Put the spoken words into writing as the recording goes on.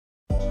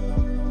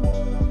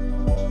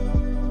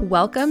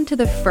Welcome to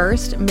the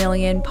First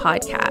Million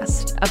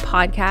Podcast, a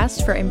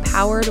podcast for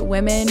empowered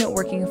women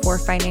working for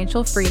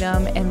financial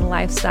freedom and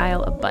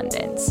lifestyle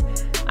abundance.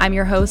 I'm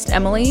your host,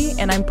 Emily,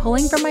 and I'm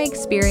pulling from my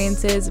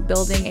experiences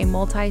building a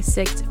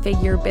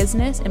multi-six-figure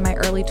business in my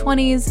early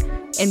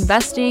 20s,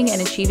 investing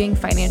and achieving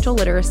financial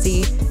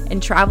literacy,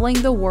 and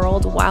traveling the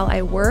world while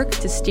I work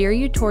to steer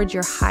you towards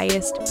your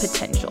highest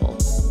potential.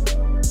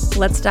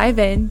 Let's dive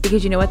in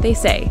because you know what they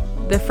say.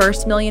 The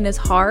first million is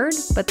hard,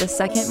 but the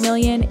second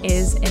million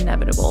is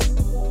inevitable.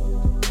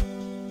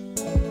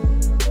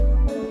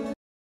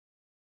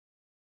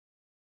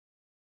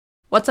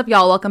 What's up,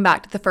 y'all? Welcome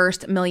back to the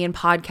First Million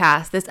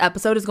Podcast. This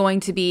episode is going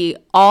to be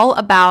all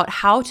about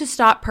how to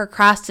stop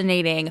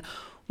procrastinating,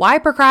 why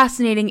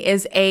procrastinating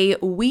is a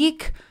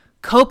weak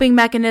coping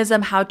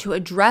mechanism, how to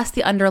address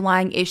the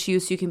underlying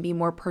issues so you can be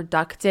more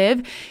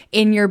productive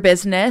in your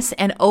business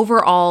and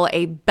overall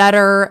a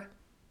better,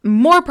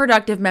 more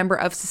productive member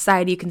of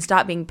society. You can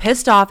stop being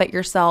pissed off at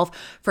yourself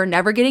for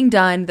never getting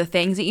done the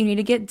things that you need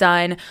to get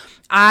done.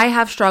 I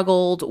have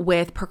struggled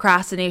with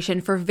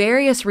procrastination for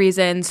various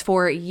reasons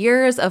for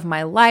years of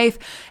my life,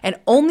 and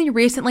only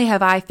recently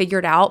have I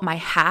figured out my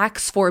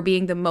hacks for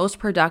being the most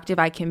productive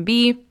I can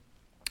be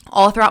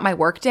all throughout my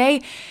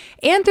workday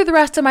and through the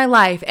rest of my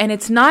life. And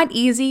it's not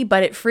easy,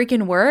 but it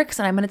freaking works.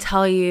 And I'm going to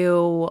tell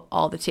you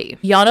all the tea.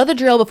 Y'all know the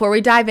drill. Before we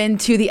dive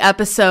into the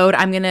episode,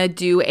 I'm going to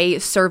do a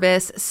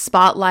service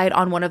spotlight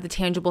on one of the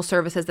tangible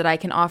services that I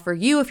can offer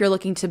you if you're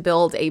looking to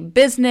build a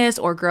business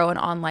or grow an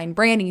online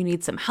brand and you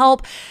need some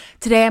help.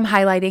 Today, I'm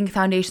highlighting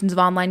Foundations of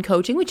Online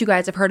Coaching, which you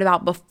guys have heard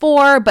about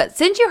before. But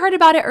since you heard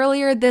about it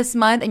earlier this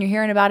month and you're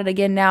hearing about it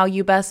again now,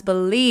 you best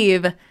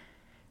believe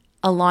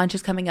a launch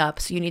is coming up,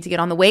 so you need to get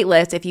on the wait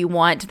list if you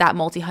want that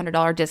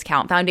multi-$100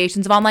 discount.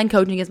 Foundations of Online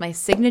Coaching is my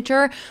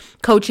signature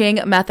coaching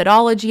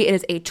methodology. It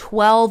is a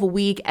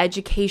 12-week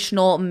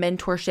educational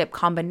mentorship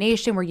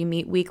combination where you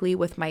meet weekly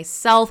with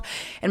myself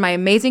and my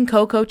amazing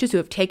co-coaches who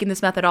have taken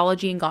this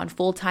methodology and gone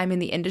full-time in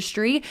the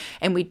industry.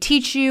 And we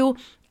teach you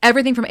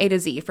everything from A to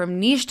Z, from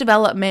niche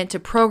development to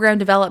program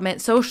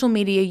development, social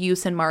media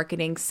use and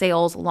marketing,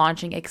 sales,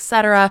 launching,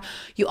 etc.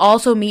 You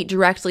also meet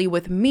directly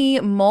with me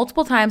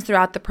multiple times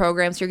throughout the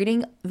program, so you're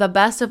getting the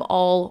best of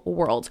all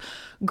worlds.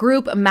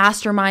 Group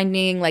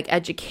masterminding, like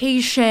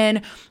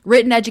education,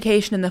 written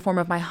education in the form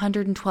of my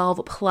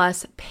 112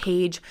 plus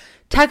page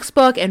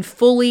textbook and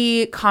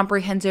fully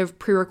comprehensive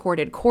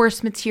pre-recorded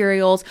course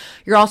materials.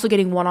 You're also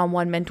getting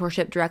one-on-one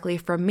mentorship directly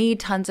from me,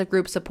 tons of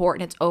group support,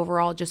 and it's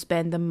overall just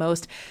been the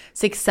most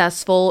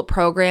successful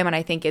program. And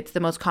I think it's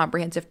the most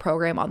comprehensive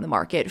program on the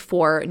market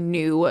for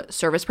new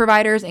service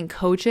providers and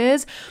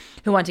coaches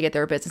who want to get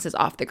their businesses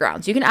off the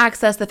ground. So you can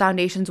access the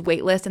Foundations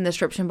waitlist in the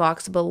description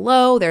box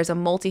below. There's a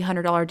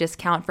multi-$100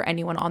 discount for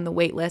anyone on the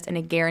waitlist and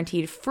a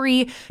guaranteed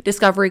free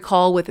discovery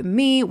call with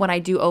me when I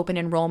do open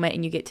enrollment,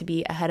 and you get to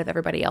be ahead of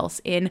everybody else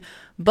in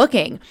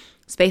booking.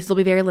 Spaces will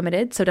be very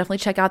limited, so definitely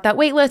check out that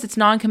waitlist. It's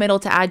non-committal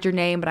to add your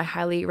name, but I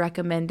highly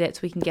recommend it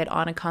so we can get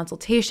on a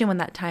consultation when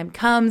that time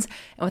comes.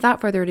 And without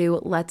further ado,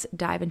 let's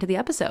dive into the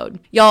episode.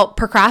 Y'all,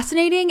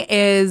 procrastinating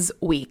is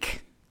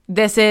weak.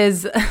 This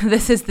is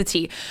the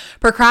tea.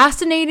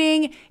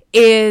 Procrastinating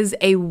is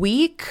a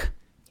weak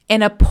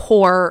and a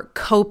poor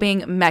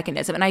coping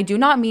mechanism. And I do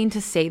not mean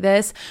to say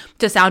this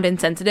to sound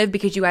insensitive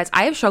because you guys,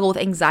 I have struggled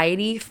with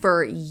anxiety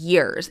for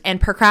years,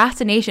 and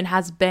procrastination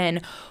has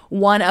been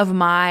one of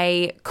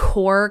my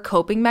core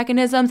coping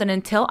mechanisms. And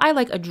until I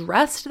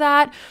addressed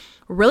that,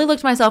 really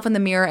looked myself in the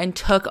mirror and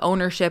took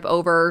ownership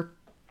over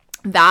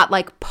that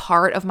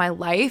part of my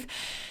life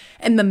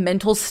and the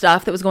mental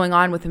stuff that was going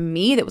on with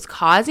me that was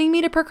causing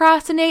me to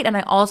procrastinate. And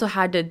I also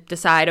had to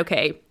decide,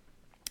 okay,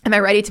 am I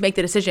ready to make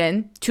the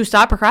decision to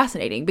stop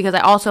procrastinating? Because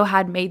I also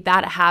had made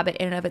that a habit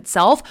in and of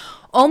itself.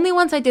 Only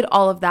once I did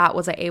all of that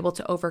was I able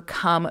to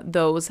overcome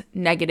those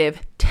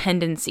negative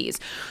tendencies.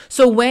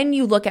 So when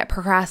you look at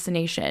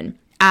procrastination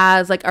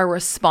as a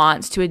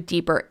response to a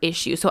deeper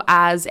issue, so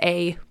as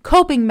a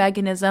coping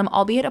mechanism,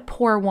 albeit a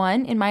poor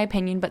one in my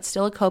opinion, but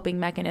still a coping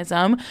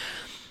mechanism,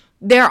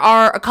 there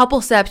are a couple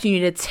steps you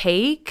need to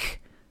take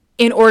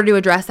in order to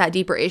address that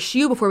deeper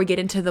issue before we get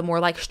into the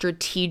more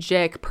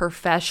strategic,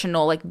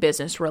 professional,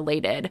 business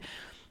related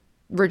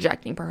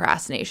rejecting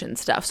procrastination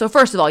stuff. So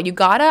first of all, you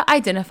gotta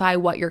identify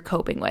what you're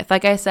coping with.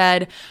 Like I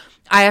said,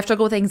 I have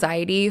struggled with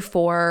anxiety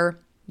for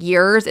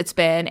years. It's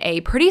been a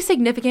pretty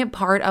significant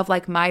part of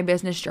my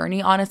business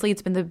journey. Honestly,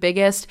 it's been the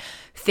biggest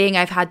thing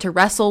I've had to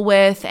wrestle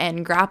with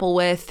and grapple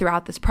with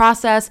throughout this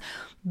process.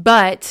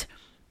 But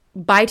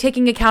by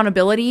taking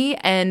accountability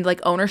and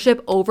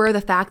ownership over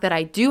the fact that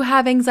I do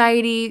have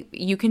anxiety,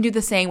 you can do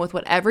the same with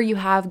whatever you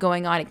have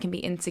going on. It can be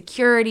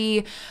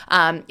insecurity.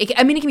 It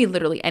can be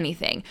literally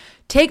anything.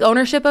 Take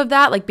ownership of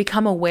that,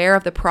 become aware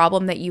of the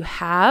problem that you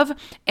have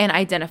and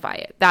identify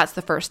it. That's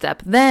the first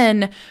step.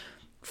 Then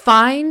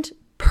find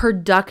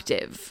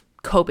productive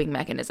coping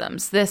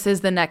mechanisms. This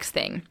is the next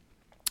thing.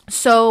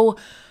 So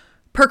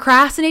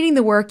procrastinating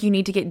the work you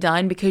need to get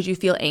done because you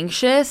feel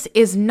anxious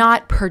is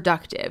not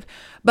productive.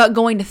 But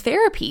going to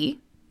therapy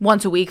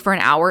once a week for an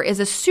hour is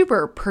a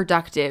super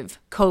productive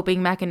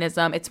coping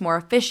mechanism. It's more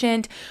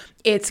efficient.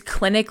 It's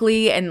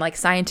clinically and like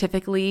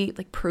scientifically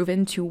like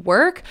proven to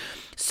work.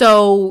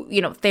 So,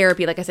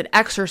 therapy, like I said,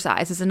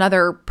 exercise is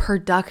another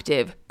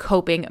productive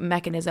coping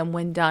mechanism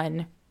when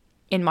done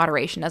in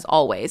moderation, as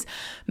always.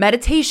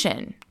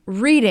 Meditation,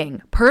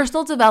 reading,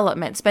 personal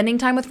development, spending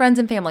time with friends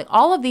and family,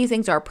 all of these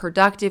things are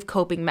productive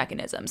coping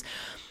mechanisms.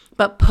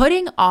 But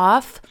putting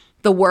off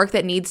the work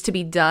that needs to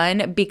be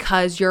done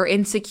because you're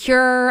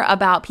insecure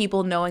about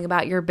people knowing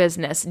about your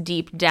business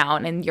deep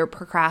down and you're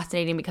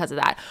procrastinating because of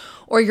that,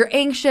 or you're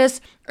anxious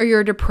or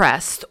you're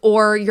depressed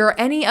or you're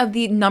any of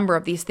the number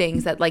of these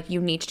things that like you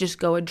need to just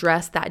go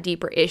address that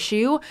deeper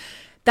issue,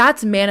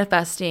 that's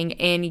manifesting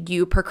in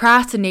you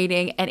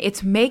procrastinating and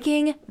it's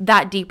making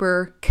that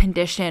deeper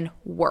condition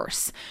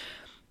worse.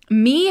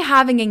 Me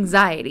having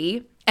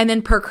anxiety and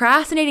then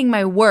procrastinating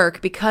my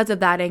work because of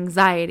that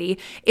anxiety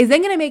is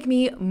then going to make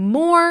me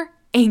more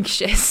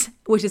anxious,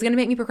 which is going to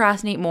make me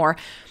procrastinate more.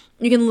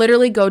 You can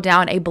literally go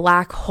down a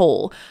black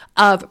hole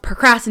of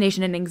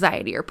procrastination and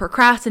anxiety or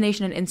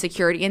procrastination and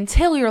insecurity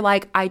until you're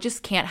like, I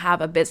just can't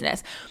have a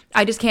business.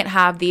 I just can't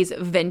have these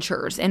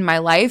ventures in my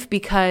life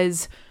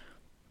because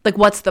like,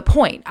 what's the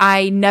point?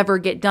 I never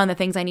get done the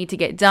things I need to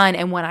get done.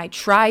 And when I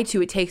try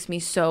to, it takes me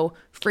so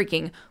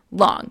freaking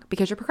long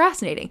because you're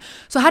procrastinating.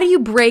 So how do you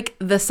break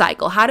the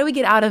cycle? How do we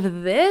get out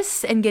of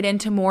this and get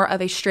into more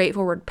of a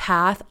straightforward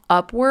path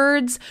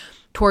upwards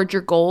towards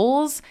your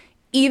goals,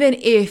 even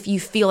if you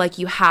feel like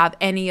you have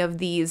any of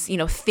these,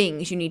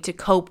 things you need to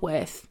cope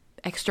with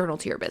external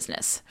to your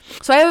business?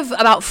 So I have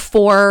about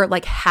 4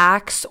 like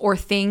hacks or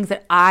things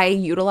that I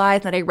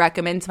utilize that I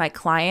recommend to my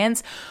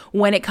clients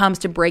when it comes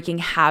to breaking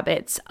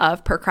habits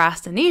of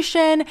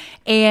procrastination.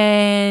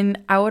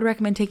 And I would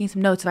recommend taking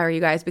some notes if I were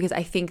you guys, because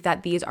I think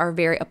that these are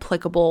very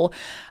applicable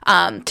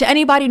to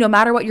anybody, no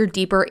matter what your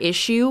deeper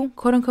issue,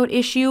 quote unquote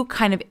issue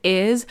kind of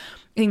is.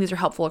 I think these are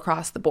helpful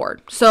across the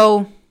board.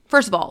 So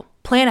first of all,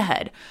 plan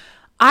ahead.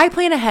 I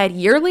plan ahead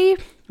yearly,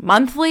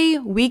 monthly,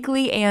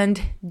 weekly,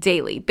 and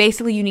daily.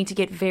 Basically, you need to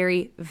get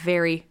very,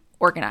 very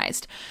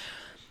organized.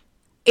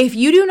 If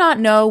you do not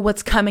know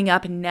what's coming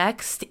up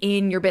next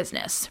in your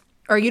business,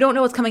 or you don't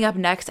know what's coming up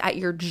next at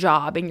your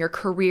job, in your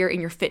career,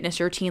 in your fitness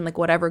routine, like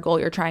whatever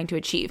goal you're trying to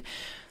achieve,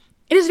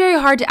 it is very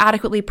hard to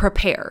adequately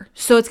prepare.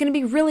 So it's going to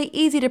be really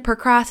easy to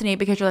procrastinate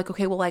because you're like,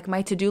 okay, well, like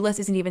my to-do list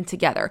isn't even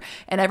together.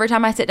 And every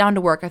time I sit down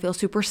to work, I feel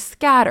super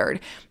scattered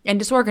and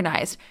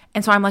disorganized.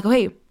 And so I'm like,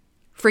 okay,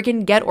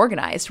 freaking get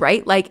organized,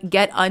 right? Like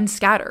get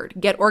unscattered,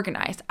 get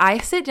organized. I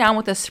sit down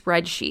with a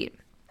spreadsheet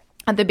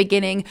at the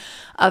beginning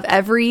of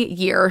every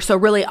year. So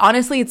really,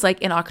 honestly, it's like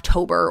in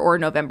October or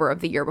November of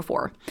the year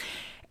before.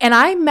 And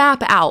I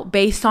map out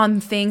based on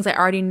things I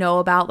already know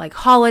about, like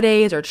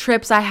holidays or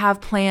trips I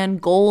have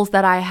planned, goals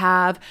that I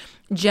have,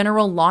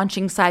 general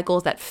launching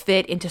cycles that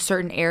fit into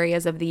certain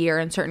areas of the year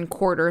and certain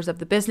quarters of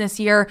the business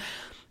year.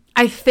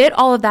 I fit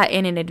all of that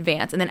in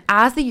advance. And then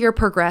as the year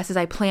progresses,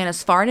 I plan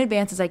as far in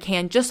advance as I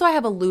can, just so I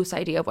have a loose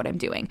idea of what I'm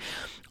doing.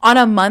 On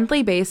a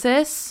monthly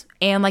basis,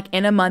 and like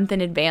in a month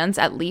in advance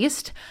at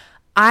least,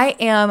 I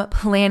am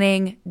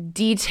planning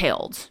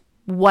detailed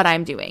what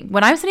I'm doing.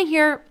 When I'm sitting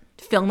here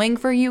filming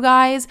for you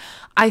guys,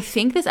 I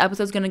think this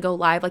episode is going to go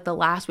live like the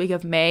last week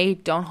of May.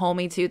 Don't hold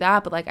me to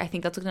that, but like I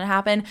think that's what's going to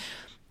happen.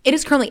 It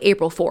is currently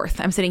April 4th.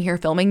 I'm sitting here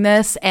filming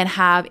this and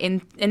have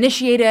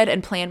initiated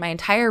and planned my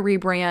entire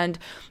rebrand.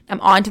 I'm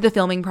on to the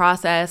filming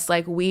process.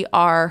 Like we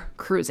are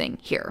cruising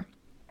here.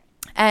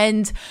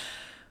 And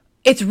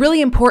it's really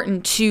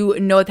important to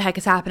know what the heck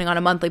is happening on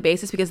a monthly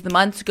basis because the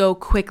months go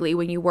quickly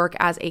when you work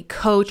as a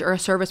coach or a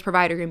service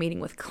provider. You're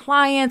meeting with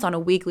clients on a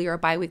weekly or a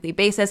bi-weekly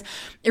basis.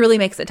 It really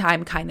makes the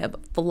time kind of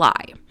fly.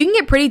 You can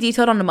get pretty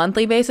detailed on a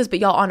monthly basis, but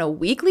y'all, on a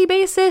weekly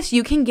basis,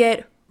 you can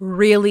get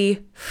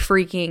really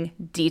freaking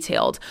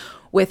detailed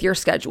with your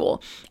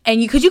schedule. And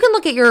because you can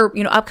look at your,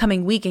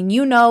 upcoming week and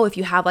if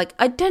you have like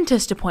a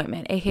dentist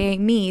appointment, aka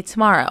me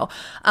tomorrow,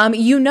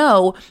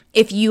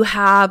 if you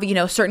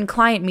have, certain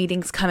client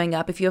meetings coming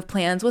up, if you have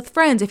plans with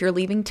friends, if you're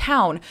leaving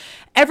town,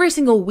 every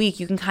single week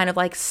you can kind of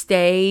like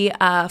stay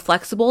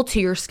flexible to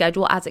your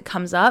schedule as it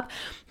comes up.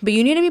 But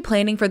you need to be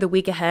planning for the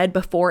week ahead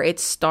before it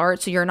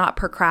starts so you're not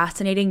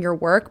procrastinating your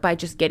work by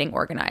just getting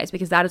organized,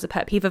 because that is a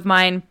pet peeve of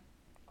mine.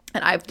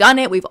 And I've done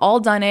it. We've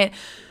all done it.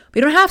 We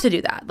don't have to do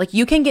that. Like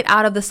you can get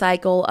out of the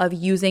cycle of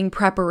using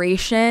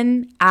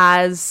preparation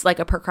as like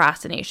a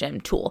procrastination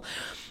tool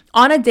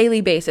on a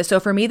daily basis. So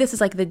for me, this is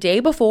like the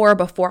day before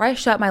I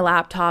shut my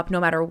laptop,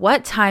 no matter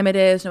what time it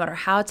is, no matter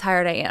how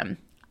tired I am,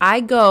 I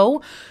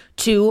go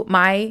to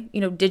my,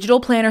 digital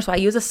planner. So I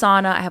use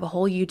Asana. I have a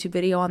whole YouTube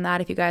video on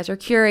that. If you guys are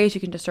curious, you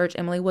can just search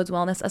Emily Woods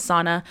Wellness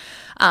Asana.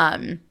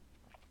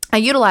 I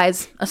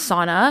utilize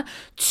Asana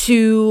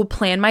to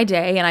plan my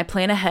day and I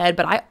plan ahead,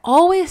 but I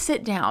always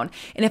sit down.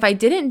 And if I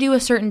didn't do a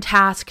certain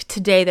task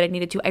today that I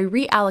needed to, I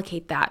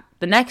reallocate that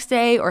the next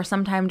day or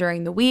sometime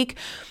during the week.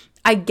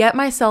 I get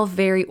myself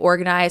very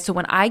organized. So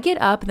when I get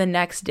up the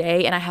next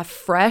day and I have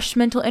fresh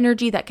mental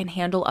energy that can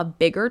handle a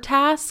bigger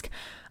task,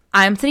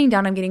 I'm sitting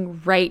down, I'm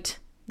getting right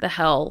the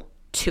hell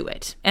to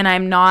it. And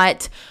I'm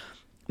not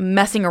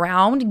messing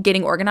around,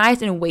 getting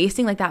organized and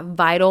wasting like that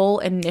vital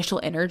initial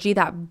energy,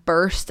 that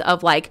burst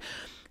of like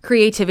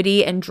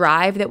creativity and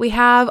drive that we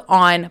have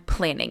on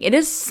planning. It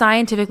is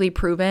scientifically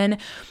proven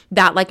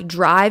that like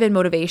drive and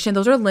motivation,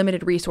 those are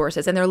limited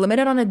resources and they're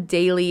limited on a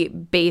daily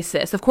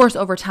basis. Of course,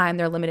 over time,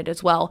 they're limited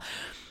as well.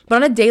 But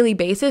on a daily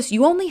basis,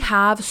 you only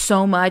have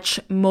so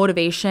much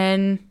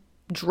motivation,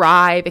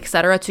 drive,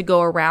 etc. to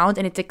go around,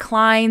 and it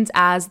declines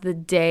as the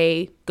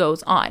day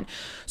goes on.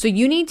 So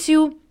you need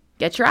to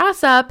get your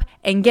ass up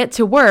and get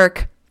to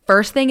work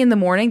first thing in the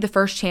morning, the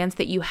first chance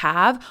that you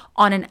have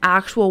on an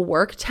actual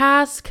work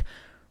task,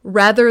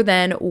 rather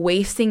than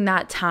wasting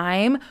that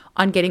time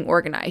on getting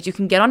organized. You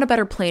can get on a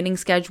better planning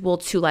schedule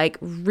to like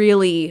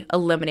really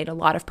eliminate a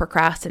lot of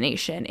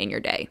procrastination in your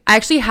day. I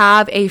actually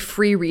have a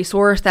free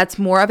resource that's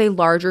more of a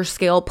larger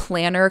scale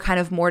planner, kind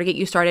of more to get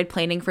you started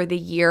planning for the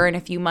year and a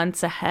few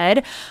months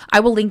ahead. I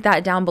will link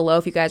that down below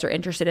if you guys are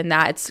interested in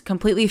that. It's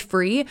completely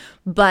free,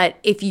 but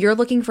if you're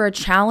looking for a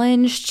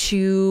challenge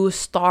to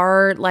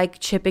start like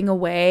chipping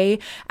away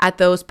at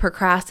those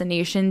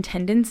procrastination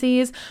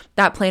tendencies,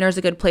 that planner is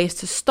a good place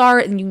to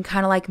start, and you can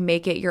kind of like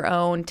make it your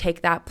own,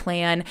 take that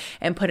plan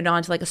and put it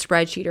onto like a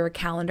spreadsheet or a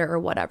calendar or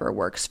whatever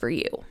works for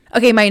you.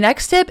 Okay, my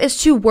next tip is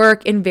to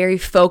work in very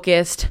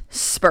focused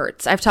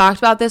spurts. I've talked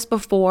about this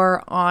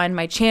before on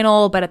my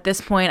channel, but at this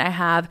point I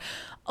have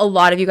a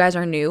lot of you guys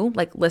are new,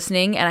 like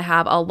listening, and I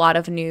have a lot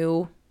of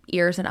new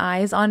ears and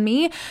eyes on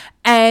me.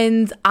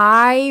 And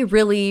I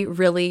really,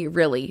 really,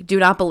 really do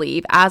not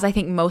believe, as I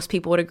think most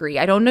people would agree,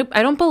 I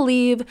don't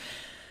believe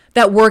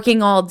that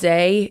working all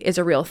day is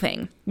a real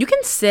thing. You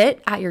can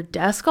sit at your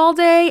desk all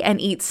day and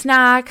eat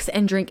snacks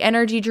and drink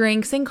energy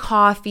drinks and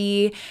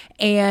coffee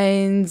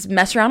and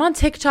mess around on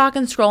TikTok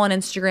and scroll on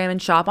Instagram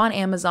and shop on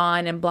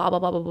Amazon and blah, blah,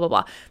 blah, blah, blah,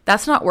 blah.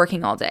 That's not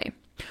working all day.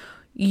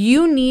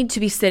 You need to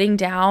be sitting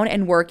down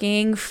and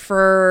working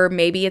for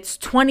maybe it's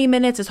 20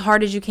 minutes as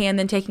hard as you can,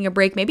 then taking a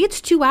break. Maybe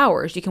it's 2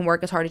 hours. You can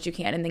work as hard as you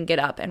can and then get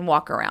up and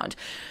walk around.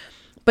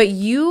 But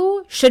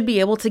you should be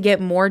able to get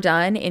more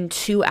done in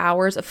 2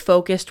 hours of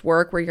focused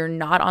work where you're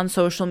not on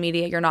social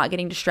media, you're not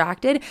getting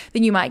distracted,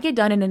 than you might get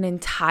done in an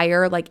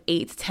entire like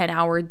 8 to 10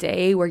 hour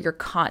day where you're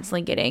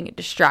constantly getting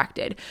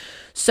distracted.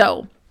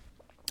 So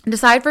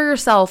decide for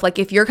yourself, like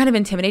if you're kind of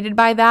intimidated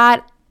by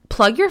that,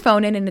 plug your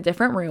phone in a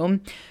different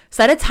room,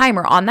 set a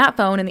timer on that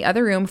phone in the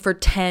other room for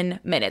 10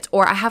 minutes.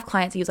 Or I have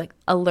clients use like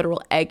a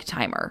literal egg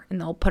timer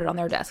and they'll put it on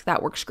their desk.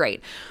 That works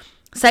great.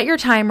 Set your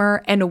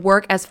timer and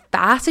work as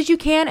fast as you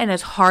can and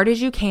as hard as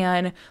you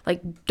can.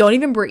 Like, don't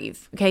even breathe,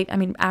 okay? I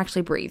mean,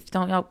 actually breathe.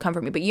 Don't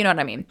comfort me, but you know what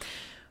I mean.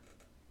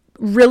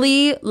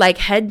 Really, like,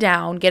 head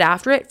down, get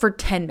after it for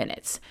 10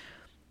 minutes.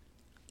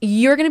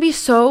 You're going to be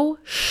so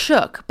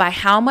shook by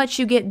how much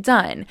you get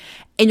done.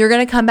 And you're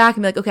going to come back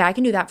and be like, okay, I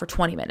can do that for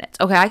 20 minutes.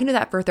 Okay, I can do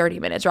that for 30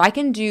 minutes. Or I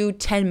can do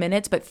 10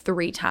 minutes, but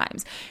 3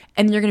 times.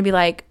 And then you're going to be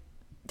like,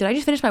 did I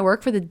just finish my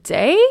work for the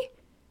day?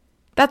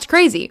 That's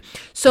crazy.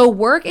 So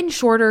work in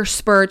shorter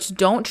spurts.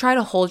 Don't try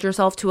to hold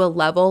yourself to a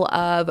level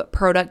of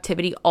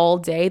productivity all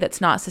day that's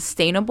not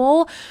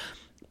sustainable.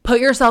 Put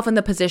yourself in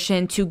the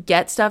position to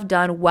get stuff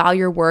done while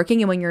you're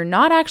working. And when you're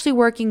not actually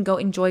working, go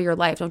enjoy your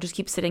life. Don't just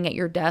keep sitting at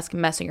your desk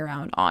messing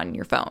around on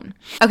your phone.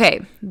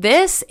 Okay,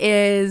 this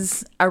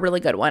is a really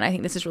good one. I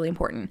think this is really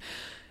important.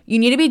 You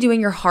need to be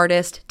doing your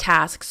hardest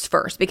tasks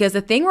first, because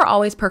the thing we're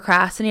always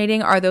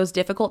procrastinating are those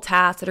difficult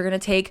tasks that are going to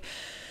take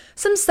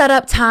some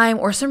setup time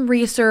or some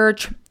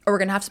research, or we're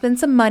going to have to spend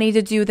some money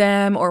to do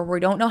them, or we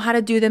don't know how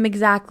to do them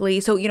exactly.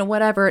 So,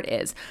 whatever it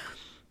is.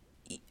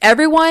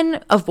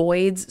 Everyone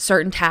avoids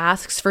certain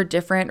tasks for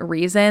different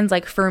reasons.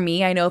 Like for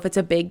me, I know if it's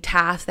a big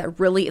task that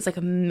really is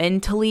like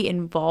mentally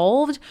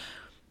involved,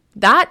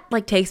 that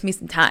like takes me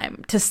some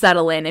time to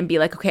settle in and be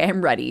like, okay,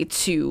 I'm ready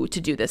to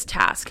do this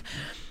task.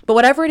 But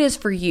whatever it is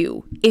for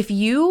you, if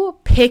you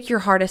pick your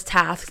hardest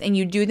tasks and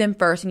you do them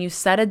first and you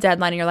set a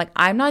deadline and you're like,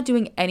 I'm not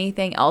doing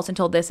anything else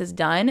until this is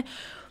done.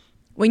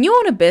 When you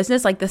own a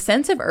business, like the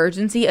sense of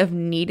urgency of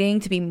needing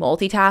to be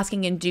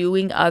multitasking and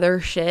doing other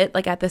shit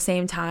like at the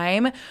same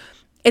time,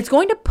 it's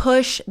going to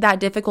push that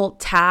difficult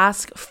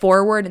task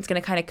forward. It's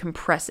going to kind of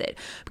compress it.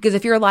 Because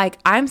if you're like,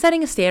 I'm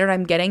setting a standard,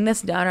 I'm getting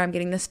this done, or I'm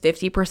getting this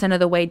 50%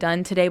 of the way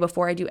done today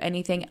before I do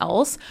anything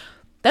else,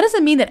 that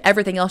doesn't mean that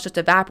everything else just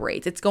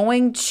evaporates. It's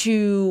going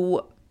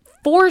to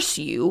force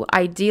you,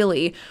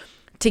 ideally,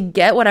 to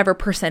get whatever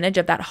percentage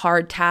of that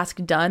hard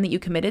task done that you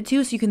committed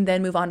to, so you can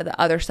then move on to the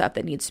other stuff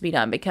that needs to be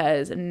done,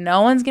 because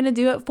no one's going to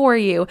do it for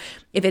you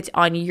if it's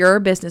on your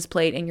business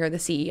plate and you're the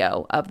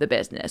CEO of the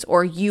business,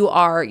 or you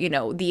are,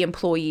 the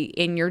employee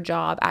in your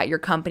job at your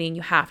company and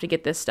you have to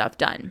get this stuff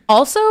done.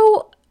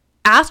 Also,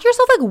 ask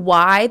yourself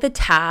why the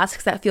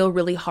tasks that feel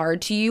really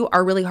hard to you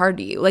are really hard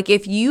to you. Like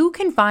if you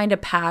can find a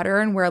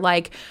pattern where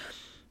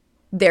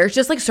there's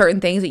just certain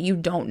things that you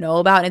don't know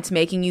about and it's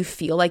making you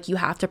feel like you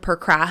have to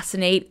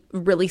procrastinate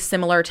really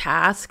similar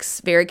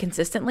tasks very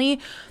consistently,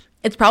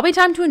 it's probably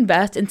time to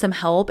invest in some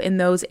help in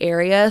those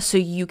areas so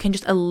you can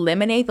just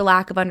eliminate the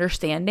lack of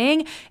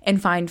understanding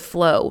and find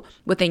flow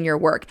within your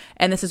work.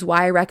 And this is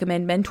why I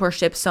recommend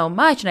mentorship so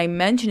much. And I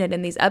mention it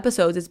in these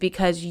episodes is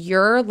because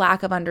your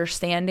lack of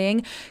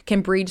understanding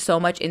can breed so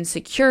much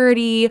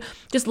insecurity,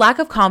 just lack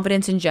of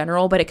confidence in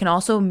general, but it can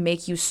also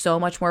make you so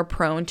much more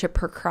prone to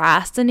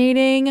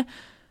procrastinating.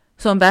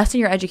 So invest in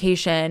your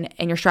education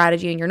and your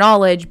strategy and your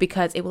knowledge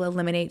because it will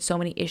eliminate so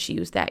many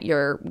issues that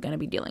you're going to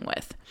be dealing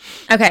with.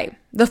 Okay,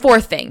 the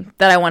fourth thing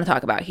that I want to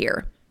talk about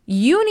here.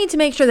 You need to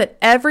make sure that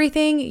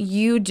everything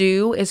you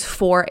do is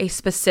for a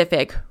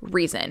specific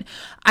reason.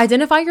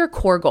 Identify your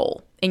core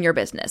goal in your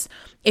business.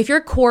 If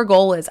your core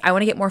goal is, I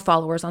want to get more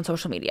followers on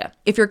social media.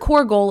 If your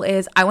core goal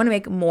is, I want to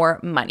make more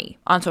money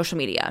on social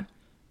media,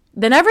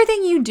 then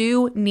everything you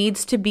do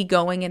needs to be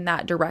going in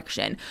that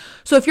direction.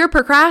 So if you're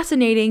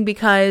procrastinating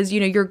because,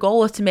 your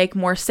goal is to make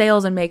more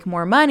sales and make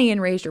more money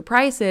and raise your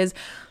prices,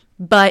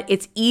 but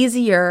it's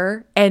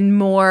easier and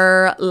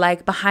more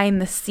like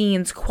behind the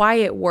scenes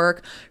quiet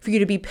work for you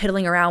to be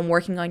piddling around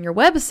working on your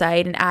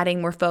website and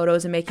adding more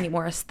photos and making it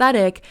more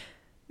aesthetic,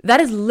 that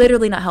is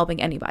literally not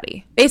helping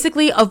anybody.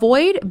 Basically,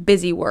 avoid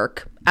busy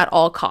work at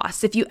all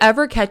costs. If you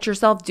ever catch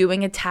yourself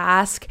doing a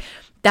task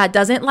that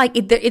doesn't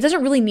it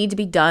doesn't really need to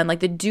be done,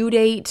 like the due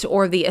date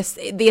or the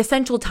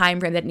essential time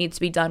frame that needs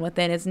to be done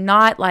within is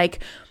not like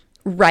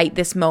right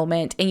this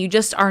moment, and you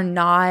just are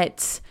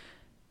not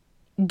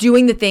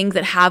doing the things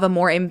that have a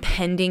more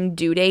impending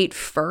due date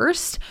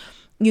first,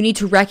 you need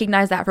to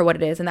recognize that for what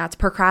it is, and that's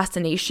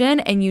procrastination,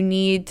 and you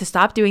need to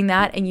stop doing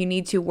that, and you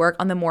need to work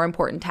on the more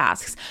important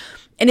tasks.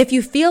 And if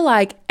you feel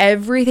like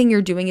everything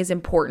you're doing is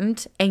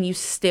important and you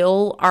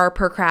still are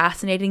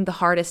procrastinating the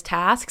hardest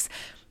tasks,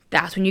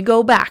 that's when you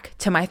go back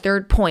to my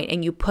third point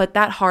and you put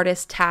that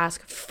hardest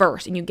task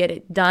first and you get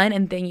it done,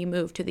 and then you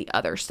move to the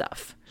other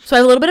stuff. So I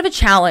have a little bit of a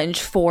challenge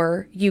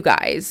for you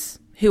guys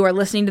who are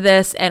listening to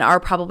this and are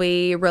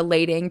probably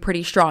relating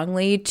pretty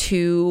strongly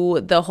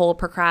to the whole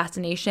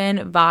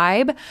procrastination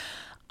vibe.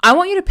 I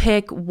want you to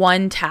pick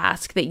one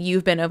task that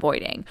you've been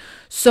avoiding.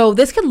 So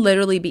this could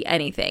literally be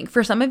anything.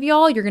 For some of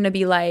y'all, you're going to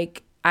be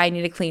like, I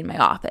need to clean my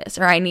office,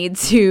 or I need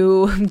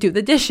to do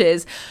the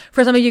dishes.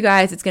 For some of you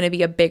guys, it's going to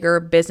be a bigger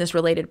business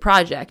related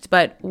project,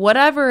 but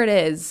whatever it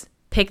is,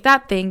 pick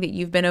that thing that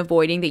you've been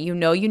avoiding that you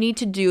know you need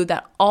to do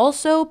that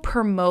also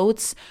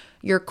promotes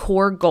your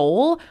core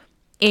goal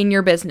in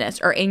your business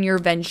or in your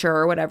venture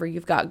or whatever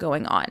you've got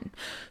going on.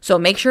 So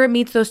make sure it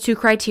meets those two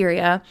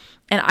criteria,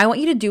 and I want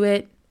you to do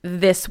it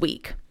this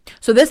week.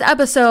 So this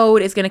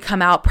episode is going to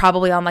come out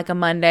probably on like a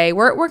Monday.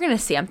 We're going to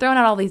see. I'm throwing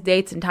out all these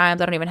dates and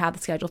times. I don't even have the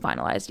schedule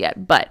finalized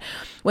yet. But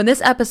when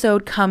this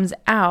episode comes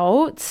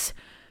out,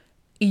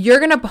 you're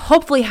going to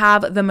hopefully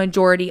have the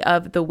majority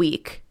of the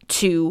week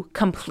to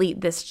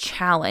complete this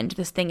challenge,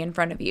 this thing in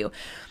front of you.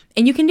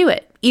 And you can do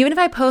it. Even if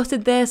I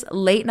posted this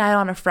late night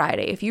on a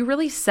Friday, if you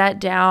really sat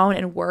down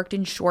and worked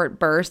in short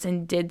bursts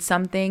and did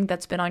something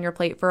that's been on your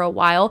plate for a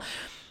while,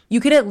 you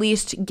could at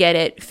least get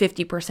it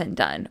 50%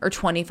 done or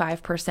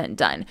 25%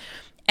 done.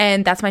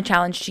 And that's my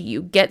challenge to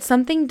you. Get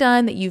something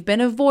done that you've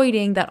been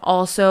avoiding that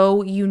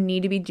also you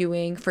need to be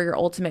doing for your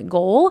ultimate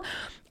goal,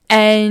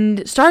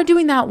 and start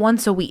doing that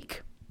once a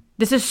week.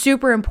 This is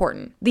super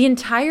important. The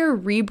entire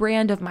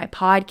rebrand of my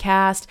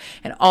podcast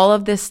and all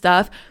of this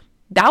stuff,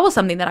 that was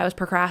something that I was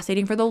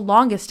procrastinating for the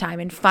longest time.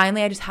 And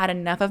finally, I just had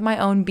enough of my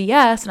own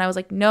BS. And I was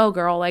like, no,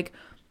 girl, like,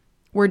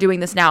 we're doing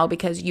this now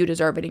because you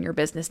deserve it and your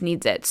business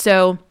needs it.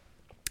 So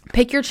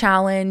pick your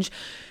challenge.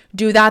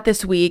 Do that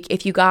this week.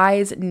 If you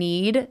guys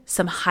need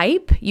some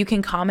hype, you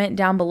can comment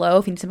down below.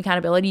 If you need some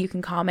accountability, you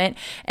can comment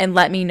and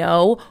let me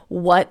know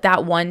what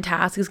that one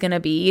task is going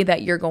to be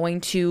that you're going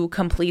to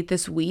complete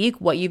this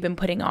week, what you've been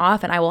putting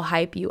off, and I will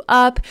hype you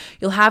up.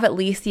 You'll have at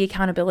least the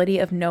accountability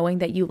of knowing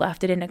that you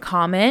left it in a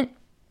comment.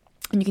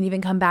 And you can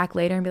even come back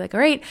later and be like, all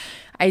right,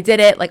 I did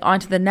it, like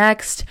on to the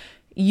next.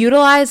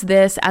 Utilize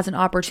this as an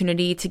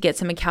opportunity to get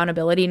some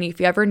accountability. And if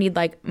you ever need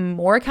like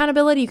more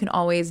accountability, you can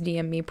always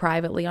DM me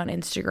privately on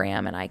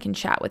Instagram and I can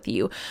chat with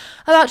you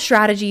about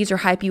strategies or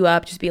hype you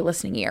up. Just be a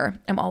listening ear.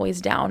 I'm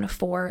always down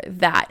for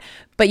that.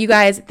 But you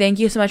guys, thank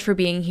you so much for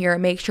being here.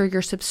 Make sure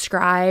you're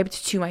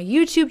subscribed to my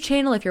YouTube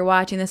channel. If you're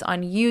watching this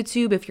on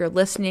YouTube, if you're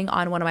listening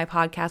on one of my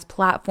podcast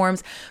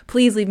platforms,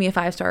 please leave me a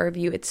 5-star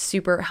review. It's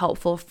super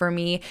helpful for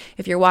me.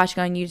 If you're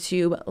watching on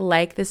YouTube,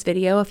 like this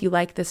video if you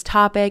like this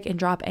topic, and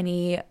drop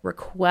any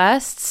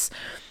requests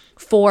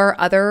for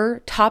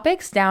other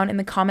topics down in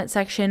the comment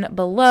section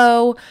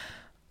below.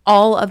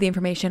 All of the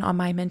information on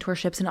my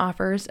mentorships and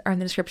offers are in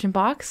the description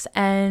box.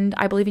 And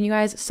I believe in you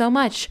guys so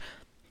much.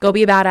 Go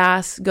be a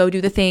badass. Go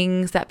do the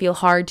things that feel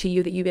hard to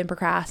you that you've been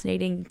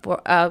procrastinating for.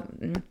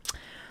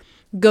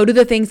 Go do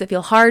the things that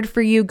feel hard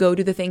for you. Go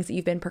do the things that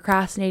you've been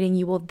procrastinating.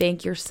 You will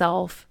thank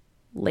yourself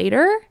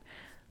later.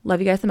 Love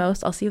you guys the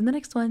most. I'll see you in the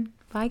next one.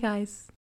 Bye, guys.